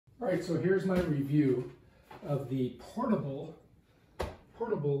All right, so here's my review of the portable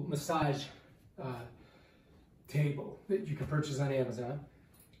massage table that you can purchase on Amazon.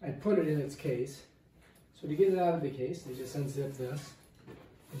 I put it in its case. So to get it out of the case, they just unzip this.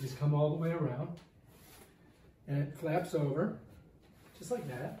 They just come all the way around. And it flaps over, just like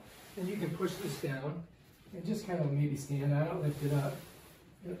that. And you can push this down and just kind of maybe stand on it, lift it up.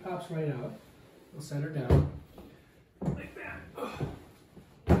 And it pops right out. We'll set her down, like that.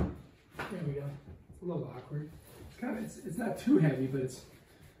 There we go. It's a little awkward. It's not too heavy, but it's,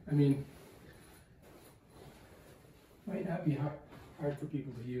 I mean, might not be hard for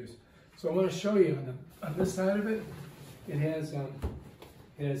people to use. So I want to show you on this side of it, it has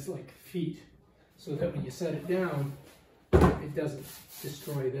like feet, so that when you set it down, it doesn't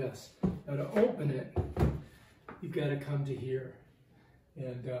destroy this. Now to open it, you've got to come to here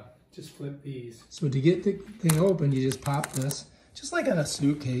and just flip these. So to get the thing open, you just pop this, just like on a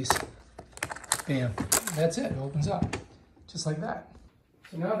suitcase. Bam, that's it, it opens up, just like that.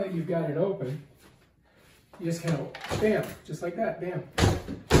 So now that you've got it open, you just kind of, bam, just like that, bam.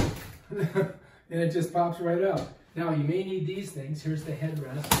 And it just pops right out. Now you may need these things. Here's the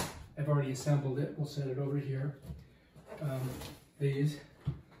headrest. I've already assembled it. We'll set it over here. These,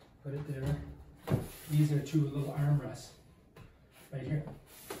 put it there. These are two little armrests right here.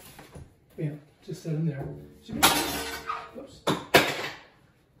 Bam, just set them there. Oops.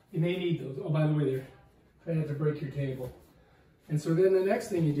 You may need those. Oh, by the way, they're trying not to break your table. And so then the next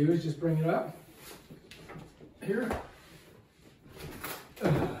thing you do is just bring it up here.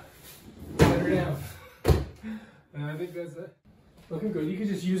 Set her down. And I think that's it. Looking good. You can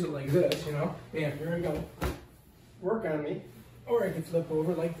just use it like this, you know. Bam, here we go. Work on me. Or I can flip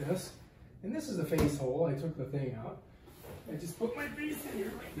over like this. And this is the face hole. I took the thing out. I just put my face in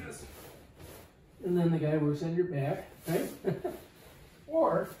here like this. And then the guy works on your back, right?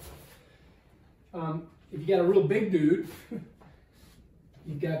 Or, if you got a real big dude,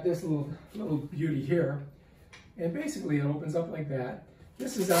 you've got this little beauty here. And basically it opens up like that.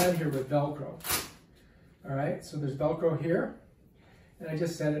 This is on here with Velcro. All right, so there's Velcro here. And I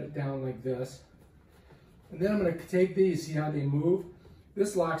just set it down like this. And then I'm gonna take these, see how they move?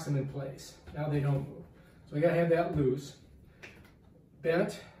 This locks them in place. Now they don't move. So I gotta have that loose.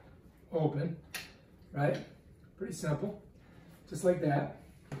 Bent, open, right? Pretty simple, just like that.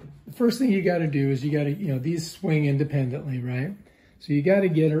 The first thing you gotta do is you gotta, these swing independently, right? So you gotta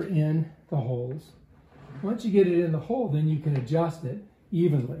get her in the holes. Once you get it in the hole, then you can adjust it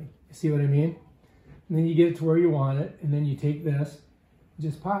evenly. You see what I mean? And then you get it to where you want it, and then you take this,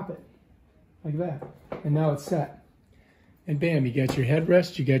 and just pop it, like that. And now it's set. And bam, you got your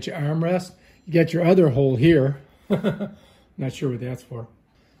headrest, you got your armrest, you got your other hole here. Not sure what that's for.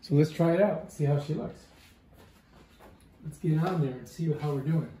 So let's try it out, see how she looks. Let's get on there and see how we're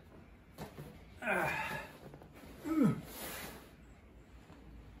doing.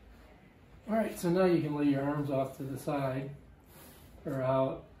 All right, so now you can lay your arms off to the side, or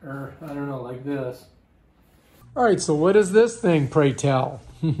out, or I don't know, like this. All right, so what is this thing, pray tell?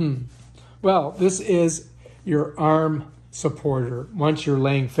 Well, this is your arm supporter once you're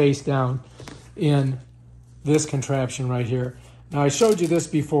laying face down in this contraption right here. Now, I showed you this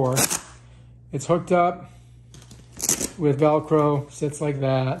before. It's hooked up with Velcro, sits like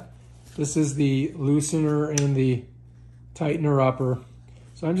that. This is the loosener and the tightener upper.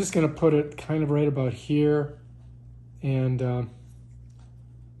 So I'm just gonna put it kind of right about here, and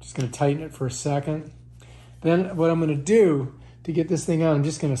just gonna tighten it for a second. Then what I'm gonna do to get this thing on, I'm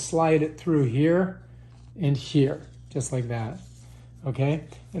just gonna slide it through here and here, just like that, okay?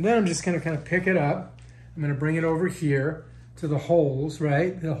 And then I'm just gonna kind of pick it up. I'm gonna bring it over here to the holes,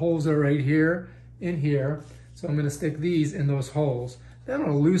 right? The holes are right here and here. So I'm gonna stick these in those holes. Then I'm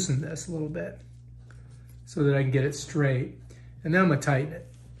gonna loosen this a little bit so that I can get it straight. And then I'm gonna tighten it.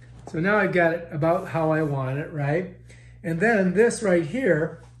 So now I've got it about how I want it, right? And then this right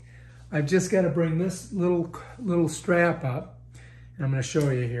here, I've just gotta bring this little strap up. And I'm gonna show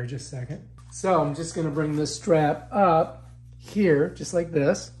you here just a second. So I'm just gonna bring this strap up here, just like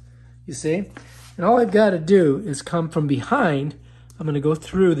this, you see? And all I've gotta do is come from behind. I'm gonna go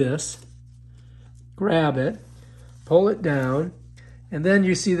through this, grab it, pull it down, and then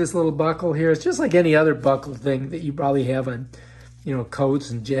you see this little buckle here. It's just like any other buckle thing that you probably have on, coats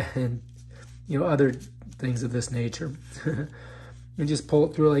and other things of this nature. And just pull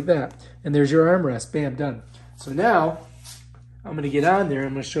it through like that. And there's your armrest, bam, done. So now, I'm gonna get on there,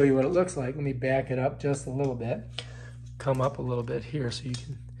 I'm gonna show you what it looks like. Let me back it up just a little bit. Come up a little bit here so you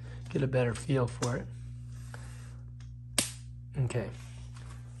can get a better feel for it. Okay,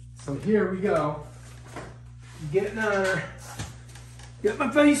 so here we go. Getting on her. Get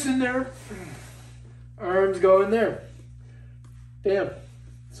my face in there. Arms go in there. Damn.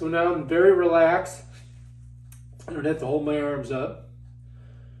 So now I'm very relaxed. I don't have to hold my arms up.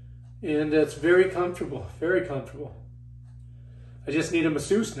 And it's very comfortable, very comfortable. I just need a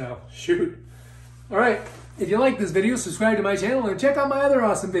masseuse now. Shoot. All right. If you like this video, subscribe to my channel and check out my other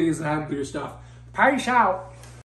awesome videos on Clear Stuff. Peace out.